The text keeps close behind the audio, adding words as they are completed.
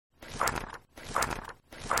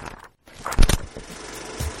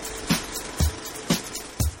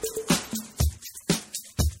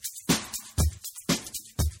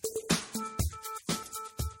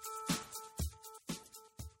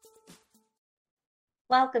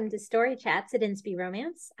Welcome to Story Chats at Inspy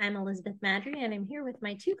Romance. I'm Elizabeth Madry, and I'm here with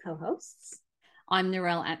my two co-hosts. I'm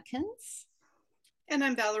Narelle Atkins. And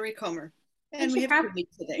I'm Valerie Comer. And we have two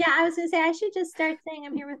weeks today. Yeah, I was going to say, I should just start saying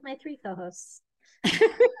I'm here with my three co-hosts.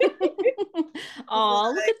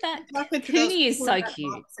 Oh, look at that. Cooney is so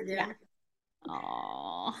cute. Yeah.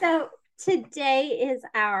 Oh. So today is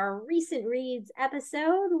our recent reads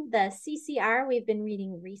episode, the CCR we've been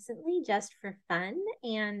reading recently just for fun.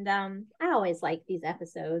 And I always like these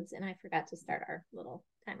episodes, and I forgot to start our little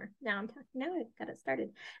timer. Now I've got it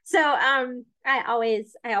started. So I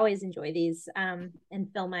always enjoy these and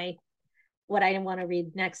fill my what I want to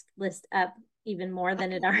read next list up even more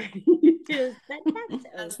than it already is.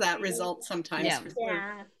 That's that result sometimes.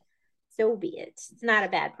 Yeah. So be it. It's not a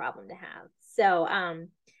bad problem to have. So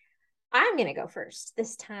I'm going to go first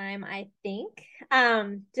this time, I think.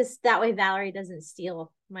 Just that way Valerie doesn't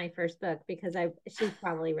steal my first book, because she's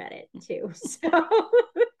probably read it too. So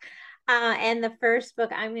and the first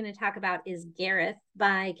book I'm going to talk about is Gareth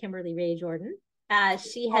by Kimberly Rae Jordan.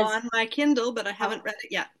 She has on my Kindle, but I haven't read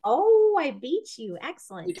it yet. Oh, I beat you.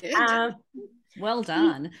 Excellent. You did. Well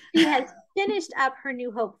done. She has finished up her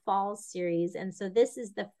New Hope Falls series, and so this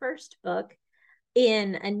is the first book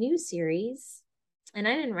in a new series. And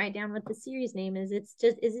I didn't write down what the series name is. Is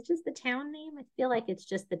it just the town name? I feel like it's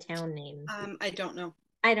just the town name. I don't know.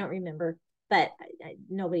 I don't remember, but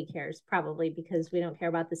nobody cares, probably because we don't care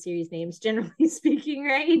about the series names, generally speaking,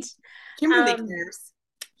 right? Kimberly cares.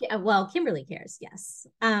 Yeah, well, Kimberly cares, yes.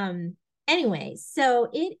 Anyway, so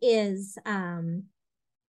it is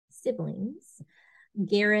siblings,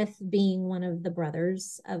 Gareth being one of the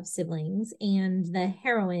brothers of siblings, and the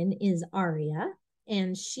heroine is Arya,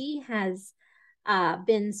 and she has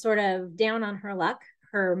been sort of down on her luck.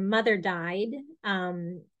 Her mother died,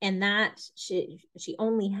 and that she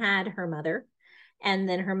only had her mother, and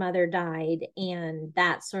then her mother died, and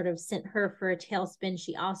that sort of sent her for a tailspin.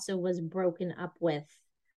 She also was broken up with,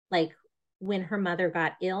 like, when her mother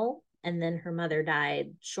got ill, and then her mother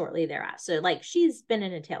died shortly thereafter. So like she's been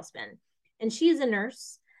in a tailspin, and she's a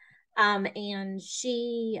nurse. And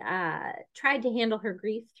she tried to handle her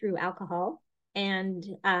grief through alcohol, and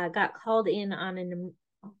got called in on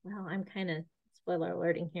well, I'm kind of spoiler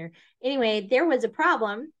alerting here. Anyway, there was a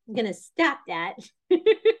problem. I'm going to stop that.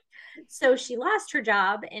 So she lost her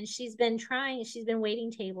job, and she's been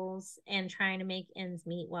waiting tables and trying to make ends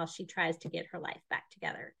meet while she tries to get her life back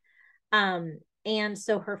together. And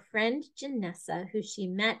so her friend Janessa, who she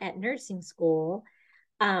met at nursing school,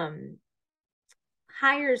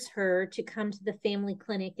 hires her to come to the family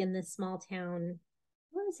clinic in this small town.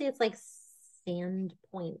 I want to say it's like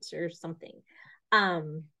Sandpoint or something.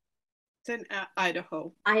 It's in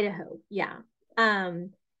Idaho. Idaho, yeah.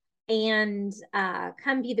 And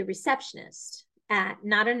come be the receptionist at,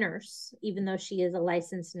 not a nurse, even though she is a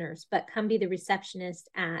licensed nurse, but come be the receptionist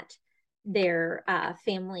at their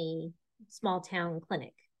family small town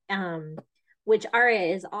clinic, which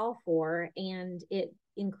Arya is all for, and it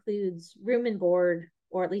includes room and board,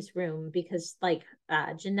 or at least room, because like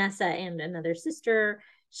Janessa and another sister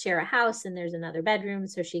share a house, and there's another bedroom,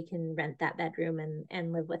 so she can rent that bedroom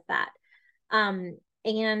and live with that. And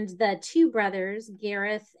the two brothers,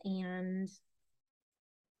 Gareth and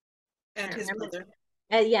his brother,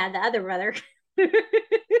 the other brother,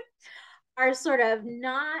 are sort of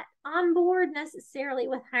not on board necessarily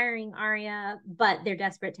with hiring Arya, but they're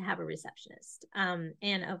desperate to have a receptionist.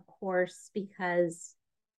 And of course, because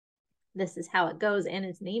this is how it goes, and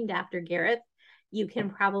it's named after Gareth, you can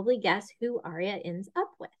probably guess who Arya ends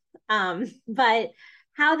up with. But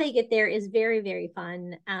how they get there is very, very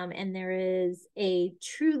fun. And there is a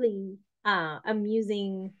truly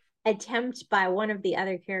amusing attempt by one of the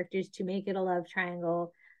other characters to make it a love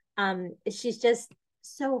triangle. She's just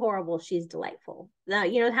so horrible. She's delightful.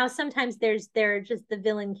 You know how sometimes there are just the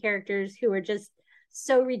villain characters who are just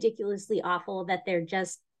so ridiculously awful that they're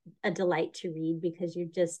just a delight to read, because you're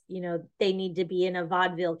just, they need to be in a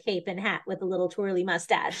vaudeville cape and hat with a little twirly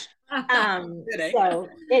mustache. So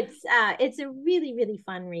it's a really, really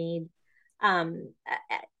fun read.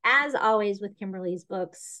 As always with Kimberly's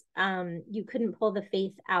books, you couldn't pull the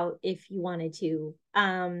faith out if you wanted to.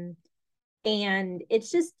 And it's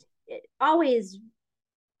just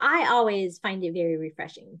I always find it very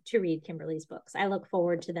refreshing to read Kimberly's books. I look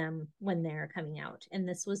forward to them when they're coming out, and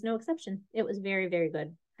this was no exception. It was very, very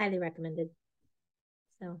good. Highly recommended.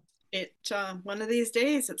 So one of these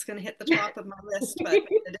days it's going to hit the top of my list, but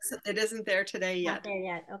it isn't there today yet. Not there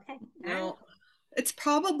yet. Okay. No, right. It's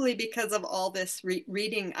probably because of all this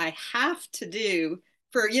reading I have to do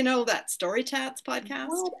for that Story Chats podcast.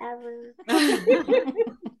 Whatever.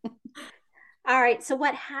 All right. So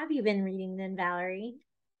what have you been reading then, Valerie?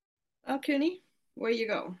 Oh, Cooney, where you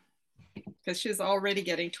go? Because she's already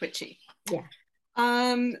getting twitchy. Yeah.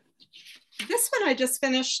 This one I just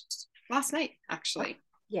finished last night, actually.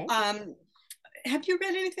 Yeah. Have you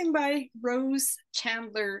read anything by Rose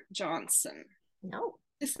Chandler Johnson? No.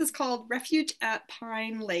 This is called Refuge at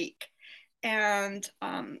Pine Lake. And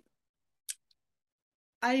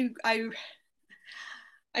I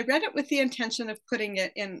read it with the intention of putting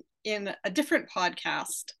it in a different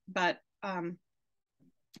podcast, but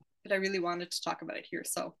I really wanted to talk about it here,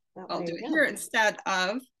 so I'll do it here instead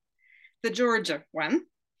of the Georgia one.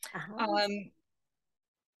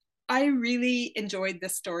 I really enjoyed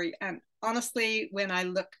this story, and honestly, when I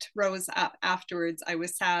looked Rose up afterwards, I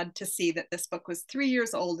was sad to see that this book was 3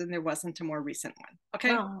 years old and there wasn't a more recent one.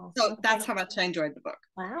 Okay, so that's how much I enjoyed the book.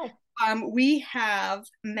 Wow. We have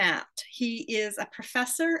Matt. He is a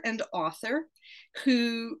professor and author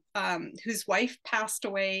who whose wife passed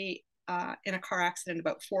away in a car accident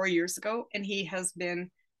about 4 years ago, and he has been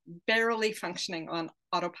barely functioning on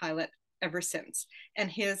autopilot ever since.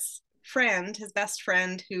 And his best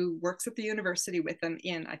friend, who works at the university with him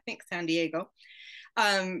in, I think, San Diego,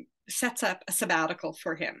 sets up a sabbatical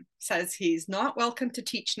for him, says he's not welcome to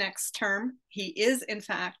teach next term. He is, in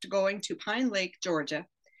fact, going to Pine Lake, Georgia,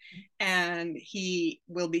 and he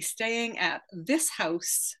will be staying at this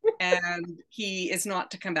house, and he is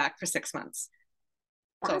not to come back for 6 months.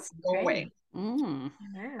 So go away.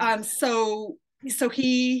 So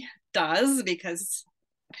he does, because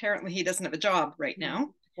apparently he doesn't have a job right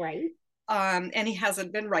now. Right. And he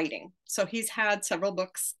hasn't been writing. So he's had several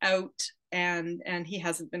books out, and he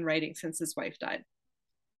hasn't been writing since his wife died.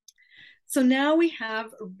 So now we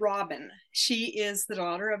have Robin. She is the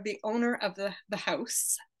daughter of the owner of the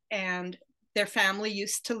house, and their family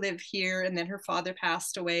used to live here, and then her father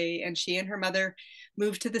passed away, and she and her mother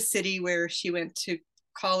moved to the city, where she went to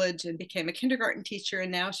college and became a kindergarten teacher,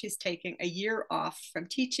 and now she's taking a year off from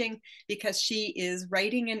teaching because she is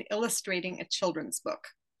writing and illustrating a children's book.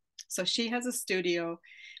 So she has a studio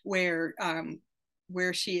where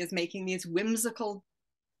she is making these whimsical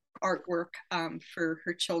artwork for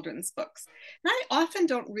her children's books. And I often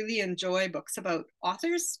don't really enjoy books about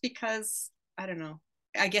authors because, I don't know,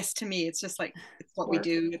 I guess to me it's just like, it's what we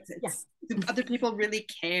do. It's other people really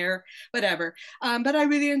care, whatever. But I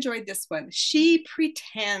really enjoyed this one. She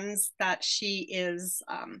pretends that she is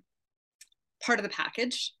part of the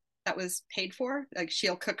package that was paid for. Like,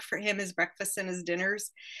 she'll cook for him his breakfast and his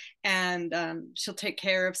dinners, and she'll take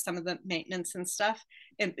care of some of the maintenance and stuff.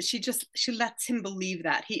 And she lets him believe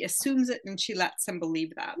that. He assumes it, and she lets him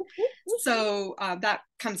believe that. So that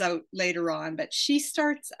comes out later on, but she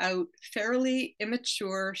starts out fairly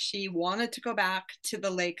immature. She wanted to go back to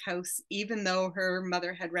the lake house, even though her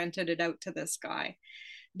mother had rented it out to this guy,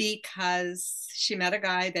 because she met a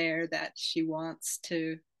guy there that she wants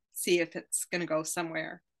to see if it's going to go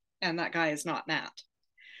somewhere. And that guy is not Matt.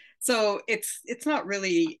 So it's not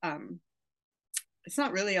really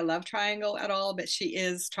a love triangle at all, but she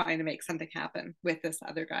is trying to make something happen with this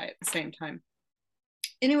other guy at the same time.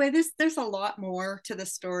 Anyway, there's a lot more to the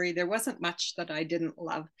story. There wasn't much that I didn't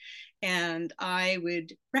love, and I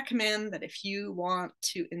would recommend that if you want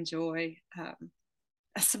to enjoy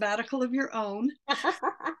a sabbatical of your own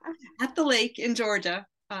at the lake in Georgia,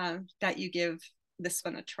 that you give this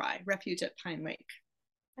one a try. Refuge at Pine Lake.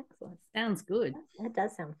 Excellent. Sounds good. That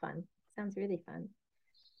does sound fun. Sounds really fun.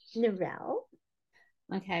 Narelle?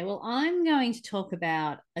 Okay, well, I'm going to talk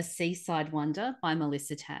about A Seaside Wonder by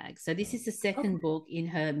Melissa Tagg. So this is the second book in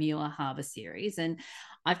her Muir Harbour series. And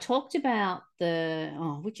I've talked about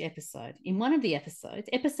which episode? In one of the episodes,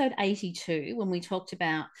 episode 82, when we talked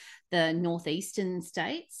about the northeastern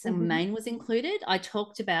states and Maine was included, I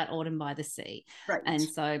talked about Autumn by the Sea. Right. And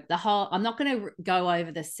so I'm not going to go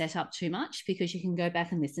over the setup too much, because you can go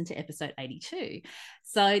back and listen to episode 82.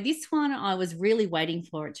 So this one, I was really waiting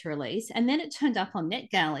for it to release, and then it turned up on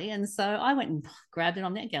NetGalley, and so I went and grabbed it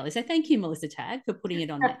on NetGalley. So thank you, Melissa Tagg, for putting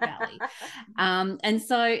it on NetGalley. And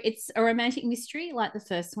so it's a romantic mystery like the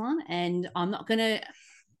first one, and I'm not going to,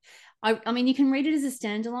 I mean, you can read it as a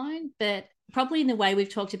standalone, but probably in the way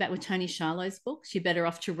we've talked about with Tony Charlot's books, you're better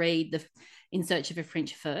off to read In Search of a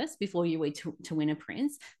Prince first before you read to Win a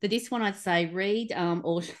Prince. But this one, I'd say read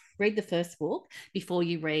the first book before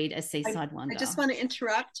you read A Seaside Wonder. I just want to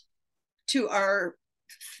interrupt to our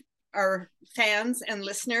fans and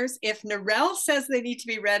listeners. If Narelle says they need to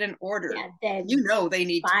be read in order, then you know they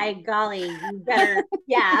need to. By golly, you better,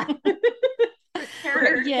 yeah.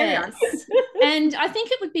 Yes. And I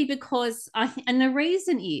think it would be because and the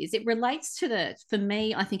reason is it relates to for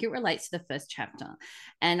me, I think it relates to the first chapter.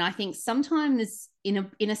 And I think sometimes in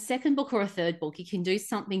a second book or a third book, you can do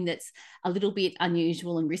something that's a little bit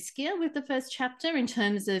unusual and riskier with the first chapter in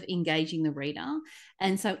terms of engaging the reader.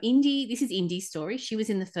 And so this is Indy's story. She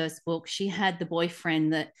was in the first book. She had the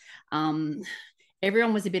boyfriend that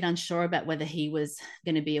everyone was a bit unsure about whether he was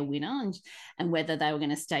going to be a winner and whether they were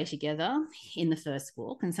going to stay together in the first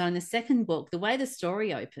book. And so in the second book, the way the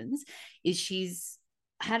story opens is she's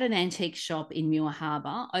had an antique shop in Muir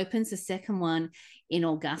Harbour, opens a second one in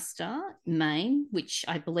Augusta, Maine, which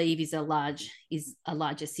I believe is a larger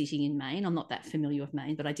city in Maine. I'm not that familiar with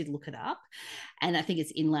Maine, but I did look it up. And I think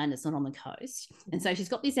it's inland, it's not on the coast. And so she's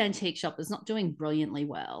got this antique shop that's not doing brilliantly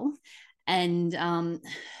well. And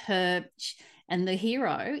the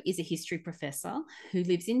hero is a history professor who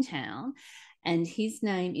lives in town, and his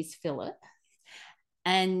name is Philip.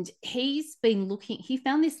 And he's been he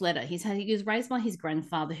found this letter. He was raised by his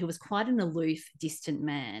grandfather, who was quite an aloof, distant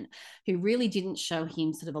man, who really didn't show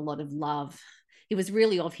him sort of a lot of love. He was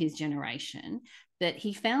really of his generation. But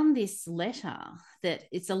he found this letter that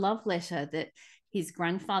it's a love letter that his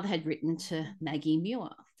grandfather had written to Maggie Muir.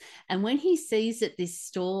 And when he sees that this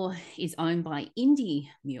store is owned by Indy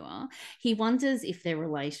Muir, he wonders if they're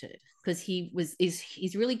related, because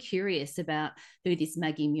he's really curious about who this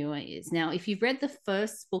Maggie Muir is. Now, if you've read the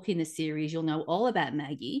first book in the series, you'll know all about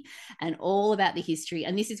Maggie and all about the history.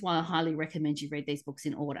 And this is why I highly recommend you read these books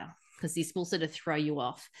in order, because this will sort of throw you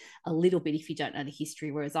off a little bit if you don't know the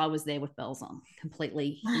history, whereas I was there with bells on,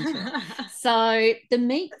 completely into it. So the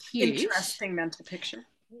meet cute. Interesting mental picture.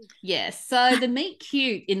 Yes. So the meet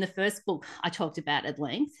cute in the first book I talked about at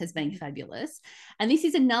length has been fabulous. And this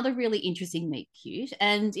is another really interesting meet cute.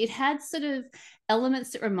 And it had sort of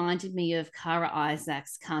elements that reminded me of Kara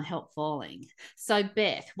Isaac's Can't Help Falling. So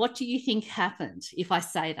Beth, what do you think happened if I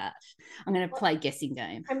say that? I'm going to play guessing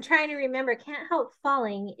game. I'm trying to remember. Can't Help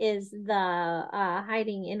Falling is the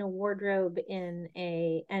hiding in a wardrobe in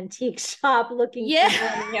a antique shop looking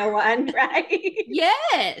for one, right?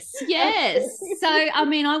 Yes. So, I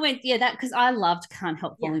mean, I went, that because I loved Can't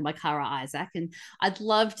Help Falling by Kara Isaac, and I'd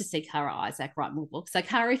love to see Kara Isaac write more books. So,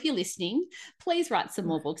 Kara, if you're listening, please write some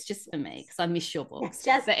more books just for me, because I miss your books.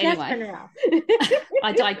 But anyway,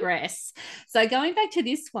 I digress. So going back to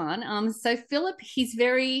this one, so Philip, he's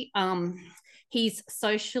very he's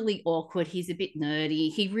socially awkward. He's a bit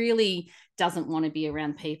nerdy. He really doesn't want to be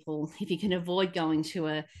around people. If he can avoid going to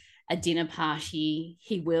a dinner party,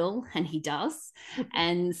 he will, and he does.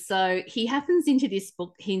 And so he happens into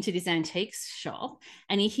this antiques shop,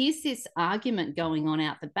 and he hears this argument going on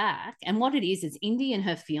out the back. And what it is Indy and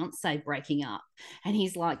her fiance breaking up. And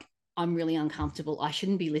he's like, I'm really uncomfortable. I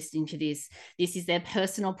shouldn't be listening to this. This is their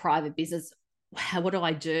personal, private business. What do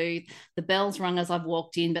I do? The bell's rung as I've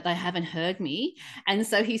walked in, but they haven't heard me. And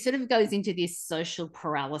so he sort of goes into this social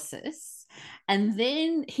paralysis. And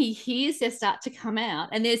then he hears there start to come out,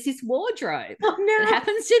 and there's this wardrobe that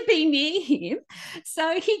happens to be near him.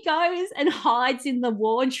 So he goes and hides in the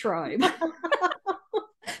wardrobe.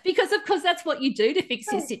 Because, of course, that's what you do to fix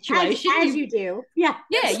his situation. As you do. Yeah.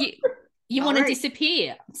 Yeah, you want to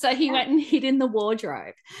disappear. So he went and hid in the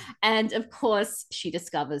wardrobe. And of course, she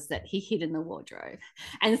discovers that he hid in the wardrobe.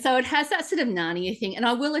 And so it has that sort of Narnia thing. And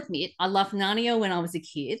I will admit, I loved Narnia when I was a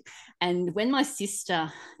kid. And when my sister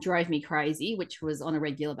drove me crazy, which was on a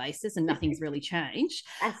regular basis, and nothing's really changed,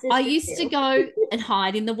 I used to go and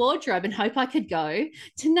hide in the wardrobe and hope I could go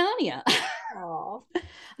to Narnia. Aww.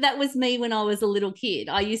 That was me when I was a little kid.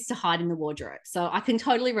 I used to hide in the wardrobe. So I can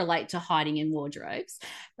totally relate to hiding in wardrobes.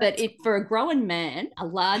 But for a grown man, a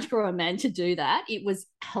large grown man, to do that, it was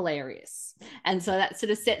hilarious. And so that sort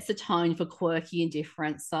of sets the tone for quirky and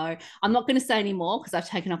different. So I'm not going to say any more because I've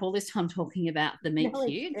taken up all this time talking about the meet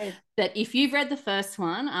cute. But if you've read the first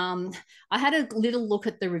one, I had a little look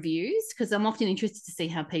at the reviews because I'm often interested to see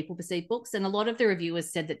how people perceive books. And a lot of the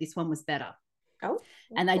reviewers said that this one was better. Oh,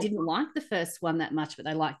 and they didn't like the first one that much, but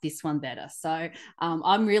they liked this one better. So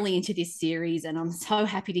I'm really into this series, and I'm so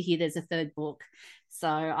happy to hear there's a third book. So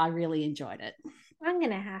I really enjoyed it. I'm going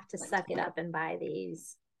to have to suck it up and buy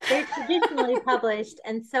these. They're traditionally published,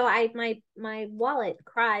 and so my wallet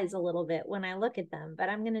cries a little bit when I look at them, but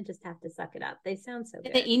I'm going to just have to suck it up. They sound so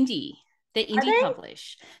good. They're indie. They're indie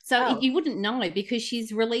published. So you wouldn't know because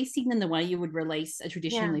she's releasing them the way you would release a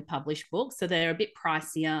traditionally published book. So they're a bit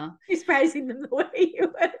pricier. She's pricing them the way you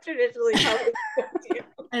would traditionally publish them.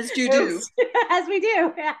 As you do. As we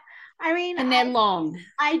do. Yeah. I mean, and they're long.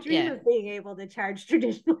 I dream of being able to charge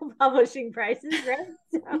traditional publishing prices, right?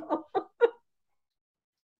 So.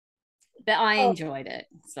 But I enjoyed it.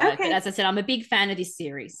 So, but as I said, I'm a big fan of this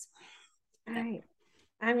series. All right.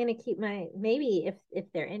 I'm gonna keep my, maybe if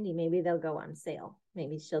they're indie, maybe they'll go on sale.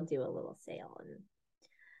 Maybe she'll do a little sale and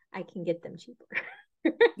I can get them cheaper.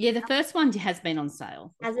 Yeah, the first one has been on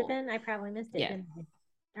sale Has it before. been? I probably missed it. Yeah. Didn't I?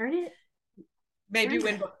 Darn it. Maybe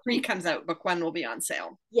when book 3 comes out, book 1 will be on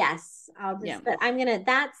sale. Yes, I'll just. Yeah. But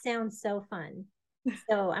that sounds so fun.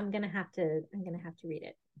 So I'm gonna have to read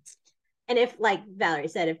it. And if, like Valerie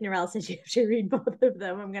said, if Narelle says you have to read both of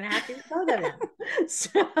them, I'm gonna have to read both of them.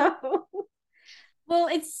 So. Well,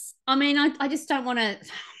 I just don't want to.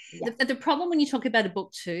 Yeah. The problem when you talk about a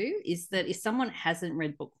book 2 is that if someone hasn't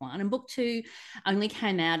read book 1, and book 2 only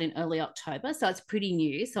came out in early October, so it's pretty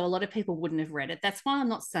new, so a lot of people wouldn't have read it. That's why I'm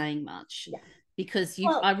not saying much, because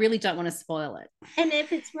I really don't want to spoil it. And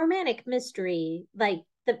if it's romantic mystery, like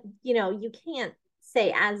you can't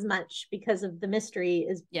say as much because of the mystery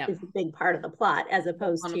is a big part of the plot, as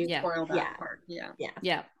opposed to spoil that part.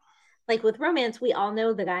 Yeah. Like with romance, we all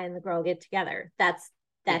know the guy and the girl get together. That's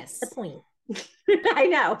the point. I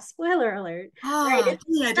know. Spoiler alert. Right?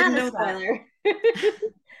 I didn't know spoiler.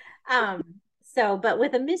 That. So, but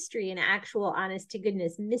with a mystery, an actual honest to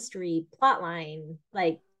goodness mystery plot line,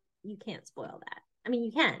 like, you can't spoil that. I mean,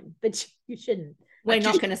 you can, but you shouldn't. We're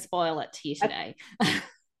not going to spoil it to you today.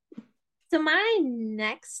 So my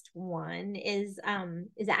next one is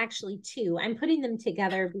actually 2. I'm putting them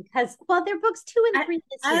together because, well, they're books 2 and 3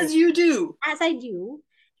 this year. As you do. As I do.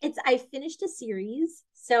 I finished a series,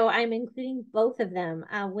 so I'm including both of them.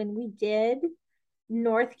 When we did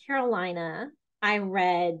North Carolina, I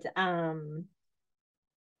read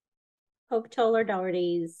Hope Toller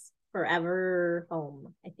Doherty's Forever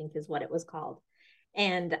Home, I think is what it was called.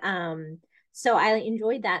 And so I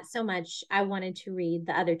enjoyed that so much, I wanted to read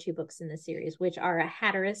the other 2 books in the series, which are A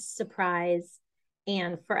Hatteras Surprise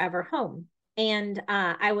and Forever Home. And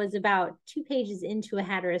I was about 2 pages into A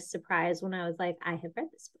Hatteras Surprise when I was like, I have read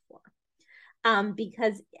this before.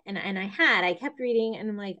 Because I kept reading and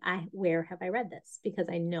I'm like, where have I read this? Because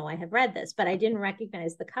I know I have read this, but I didn't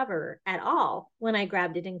recognize the cover at all when I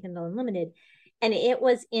grabbed it in Kindle Unlimited. And it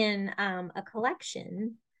was in a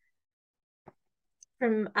collection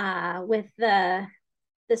from with the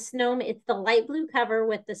snowman. It's the light blue cover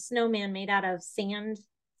with the snowman made out of sand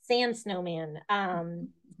snowman.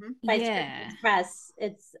 By Scripps Press.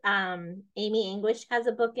 It's Amy English has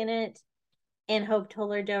a book in it, and Hope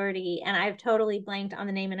Toller Doherty, and I've totally blanked on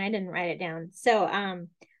the name and I didn't write it down. So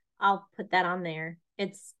I'll put that on there.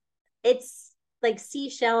 It's like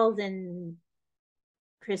seashells and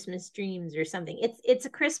Christmas dreams or something. It's a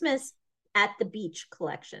Christmas at the beach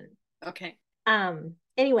collection. Okay.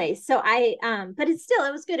 Anyway, so but it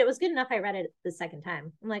was good. It was good enough I read it the second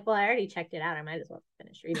time. I'm like, well, I already checked it out. I might as well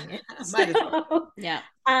finish reading it. Might as well. Yeah.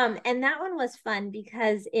 And that one was fun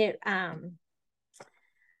because it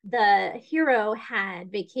the hero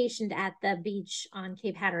had vacationed at the beach on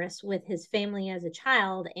Cape Hatteras with his family as a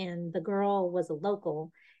child, and the girl was a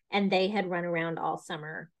local, and they had run around all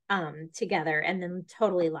summer together, and then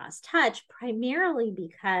totally lost touch, primarily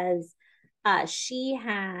because she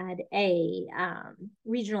had a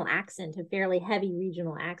regional accent, a fairly heavy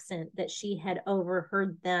regional accent that she had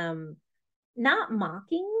overheard them not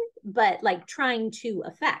mocking, but like trying to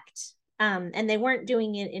affect. And they weren't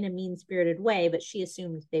doing it in a mean-spirited way, but she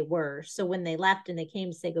assumed they were. So when they left and they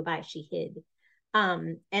came to say goodbye, she hid.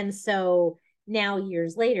 And so now,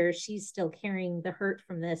 years later, she's still carrying the hurt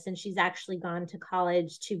from this, and she's actually gone to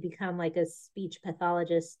college to become like a speech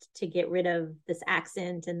pathologist to get rid of this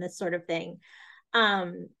accent and this sort of thing.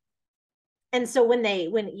 And so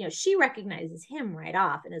when she recognizes him right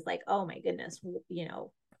off and is like, oh my goodness,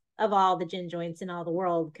 of all the gin joints in all the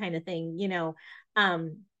world kind of thing,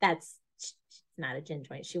 that's not a gin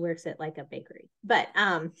joint. She works at like a bakery. But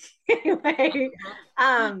anyway,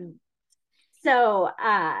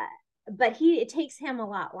 but it takes him a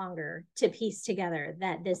lot longer to piece together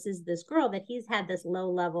that this is this girl that he's had this low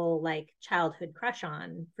level like childhood crush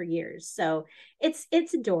on for years. So it's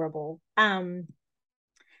adorable. And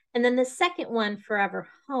then the second one, Forever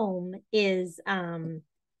Home, is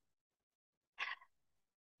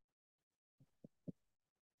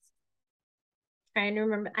trying to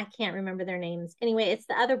remember. I can't remember their names. Anyway, it's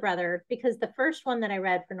the other brother, because the first one that I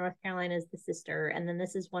read for North Carolina is the sister, and then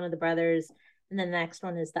this is one of the brothers, and then the next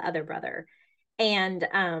one is the other brother. And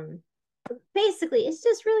basically, it's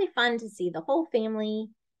just really fun to see the whole family.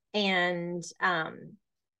 And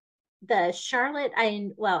the Charlotte,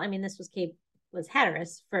 this was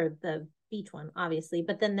Hatteras for the beach one, obviously,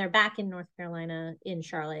 but then they're back in North Carolina in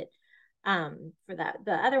Charlotte for the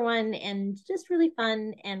other one, and just really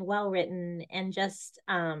fun and well written, and just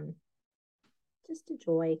a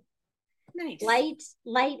joy. Nice.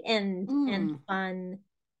 Light and fun.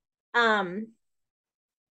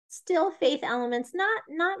 Still faith elements,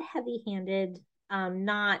 not heavy-handed,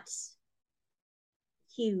 not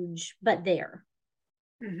huge, but there.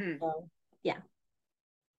 Mm-hmm. So yeah.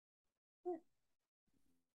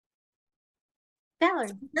 Valerie.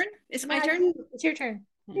 Is it my turn? It's your turn.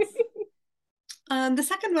 Yes. The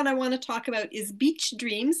second one I want to talk about is Beach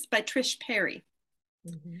Dreams by Trish Perry.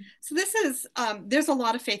 Mm-hmm. So this is, there's a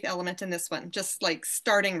lot of faith element in this one, just like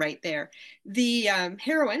starting right there. The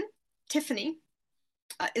heroine, Tiffany,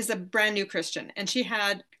 is a brand new Christian, and she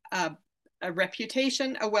had a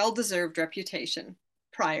reputation, a well-deserved reputation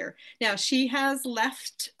prior. Now she has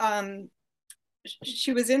left,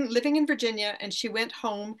 she was living in Virginia, and she went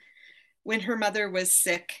home when her mother was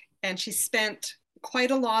sick, and she spent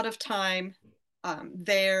quite a lot of time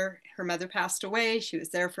there. Her mother passed away. She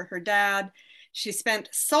was there for her dad. She spent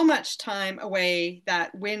so much time away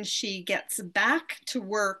that when she gets back to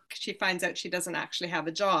work, she finds out she doesn't actually have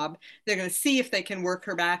a job. They're going to see if they can work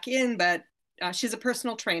her back in, but she's a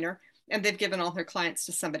personal trainer, and they've given all her clients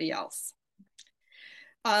to somebody else.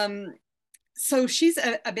 So she's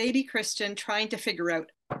a baby Christian trying to figure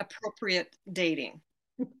out appropriate dating.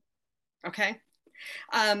 Okay.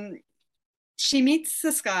 She meets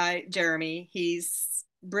this guy, Jeremy. He's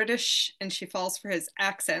British, and she falls for his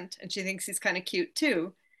accent, and she thinks he's kind of cute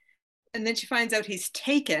too. And then she finds out he's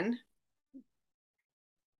taken,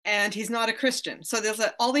 and he's not a Christian. So there's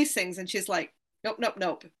all these things, and she's like, nope, nope,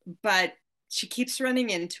 nope. But she keeps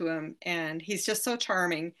running into him, and he's just so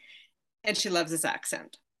charming, and she loves his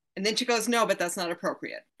accent. And then she goes, no, but that's not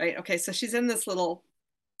appropriate, right? Okay, so she's in this little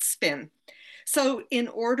spin. So in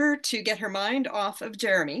order to get her mind off of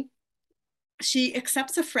Jeremy, she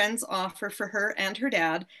accepts a friend's offer for her and her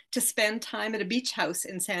dad to spend time at a beach house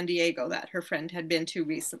in San Diego that her friend had been to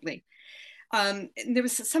recently. There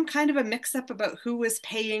was some kind of a mix-up about who was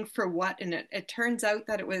paying for what, and it turns out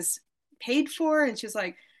that it was paid for, and she's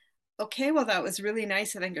like, okay, well, that was really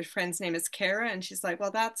nice. I think her friend's name is Kara, and she's like,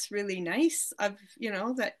 well, that's really nice of,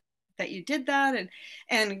 that you did that.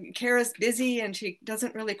 And Kara's busy, and she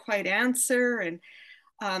doesn't really quite answer,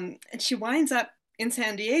 and she winds up in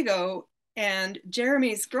San Diego, and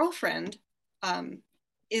Jeremy's girlfriend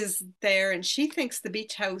is there, and she thinks the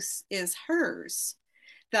beach house is hers,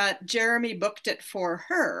 that Jeremy booked it for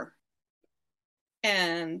her.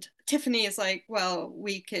 And Tiffany is like, well,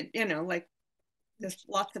 we could, like, there's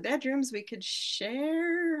lots of bedrooms we could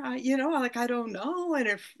share, like, I don't know.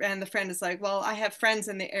 And the friend is like, well, I have friends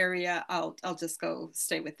in the area. I'll just go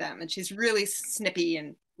stay with them. And she's really snippy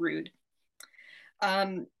and rude.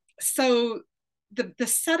 So the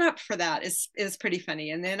setup for that is pretty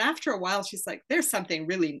funny. And then after a while, she's like, there's something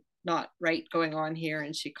really not right going on here.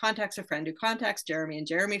 And she contacts a friend who contacts Jeremy, and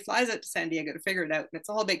Jeremy flies out to San Diego to figure it out. And it's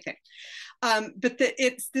a whole big thing. But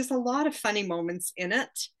there's a lot of funny moments in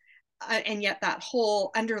it. And yet that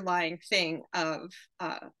whole underlying thing of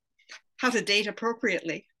how to date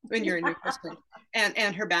appropriately when you're a new person.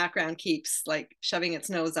 And her background keeps like shoving its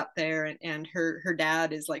nose up there, and her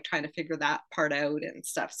dad is like trying to figure that part out and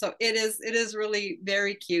stuff. So it is really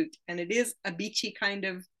very cute, and it is a beachy kind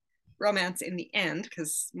of romance in the end,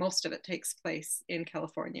 because most of it takes place in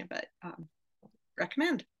California, but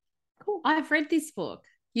recommend. Cool. I've read this book.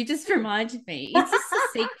 You just reminded me. It's just a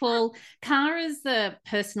sequel. Kara's the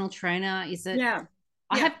personal trainer, is it? Yeah.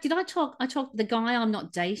 I talked the guy I'm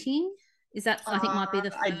not dating. Is that, I think, might be the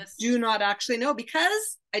first? I do not actually know,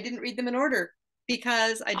 because I didn't read them in order,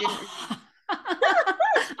 because I didn't.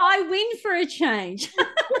 I win for a change.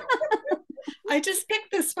 I just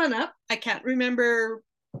picked this one up. I can't remember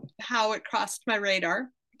how it crossed my radar,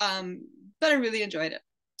 but I really enjoyed it.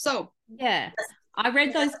 So yeah, I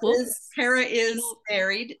read those books. Kara is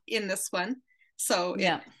married in this one, so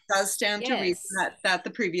yeah, it does stand to reason that the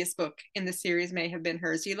previous book in the series may have been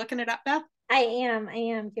hers. Are you looking it up, Beth? I am.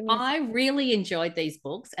 I really enjoyed these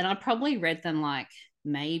books, and I probably read them like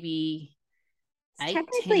maybe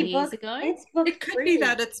 8-10 years ago. It could be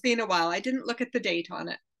that it's been a while. I didn't look at the date on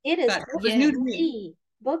it. It is new to me.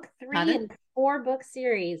 Book 3 in 4-book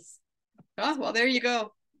series. Oh, well, there you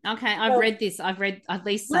go. Okay, I've read this. I've read at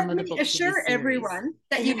least some of the books. Assure everyone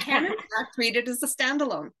that you can in fact read it as a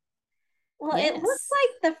standalone. Well, it looks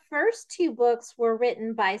like the first 2 books were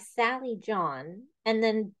written by Sally John, and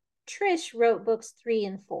then Trish wrote books 3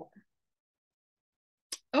 and 4.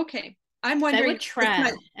 Okay. I'm wondering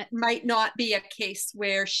if might not be a case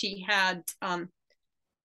where she had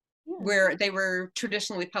where they were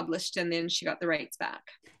traditionally published and then she got the rights back.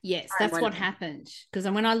 Yes, that's what happened. Because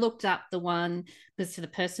when I looked up the one, because to the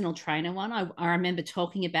personal trainer one, I remember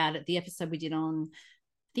talking about it, the episode we did on,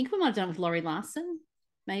 I think we might have done it with Laurie Larson,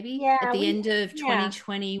 maybe Yeah, at the end of yeah.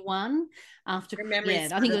 2021. After, Your memory's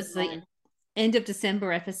yeah, I think it better was than the mine. end of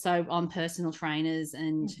December episode on personal trainers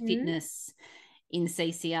and Mhm. fitness in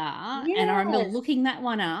CCR. Yes. And I remember looking that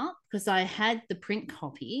one up because I had the print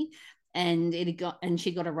copy, and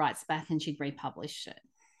she got a rights back and she'd republished it.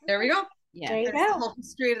 There we go. Yeah. There you There's the go. whole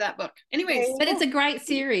history of that book. There Anyways, you But go. it's a great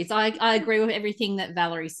series. I agree with everything that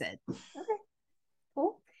Valerie said. Okay,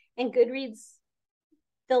 cool. And Goodreads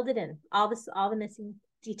filled it in, all the missing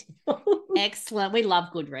details. Excellent. We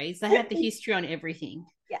love Goodreads. They have the history on everything.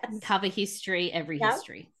 Yes. Cover history, every Yep.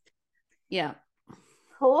 history. Yeah.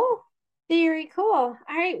 Cool. Very cool. All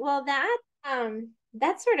right. Well,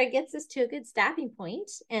 that sort of gets us to a good stopping point.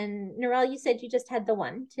 And Narelle, you said you just had the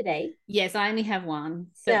one today. Yes, I only have one.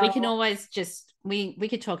 But we can always just we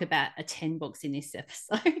could talk about 10 books in this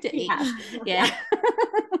episode each. Yeah.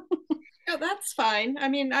 no, that's fine. I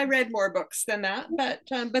mean, I read more books than that,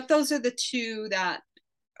 but those are the two that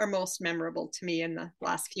are most memorable to me in the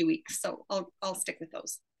last few weeks. So I'll stick with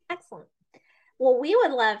those. Excellent. Well, we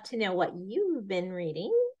would love to know what you've been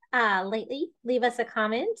reading lately. Leave us a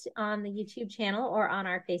comment on the YouTube channel or on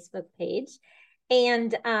our Facebook page.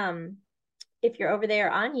 And if you're over there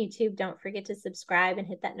on YouTube, don't forget to subscribe and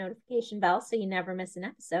hit that notification bell so you never miss an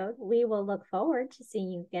episode. We will look forward to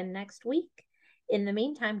seeing you again next week. In the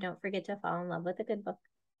meantime, don't forget to fall in love with a good book.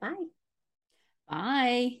 Bye.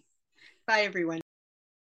 Bye. Bye, everyone.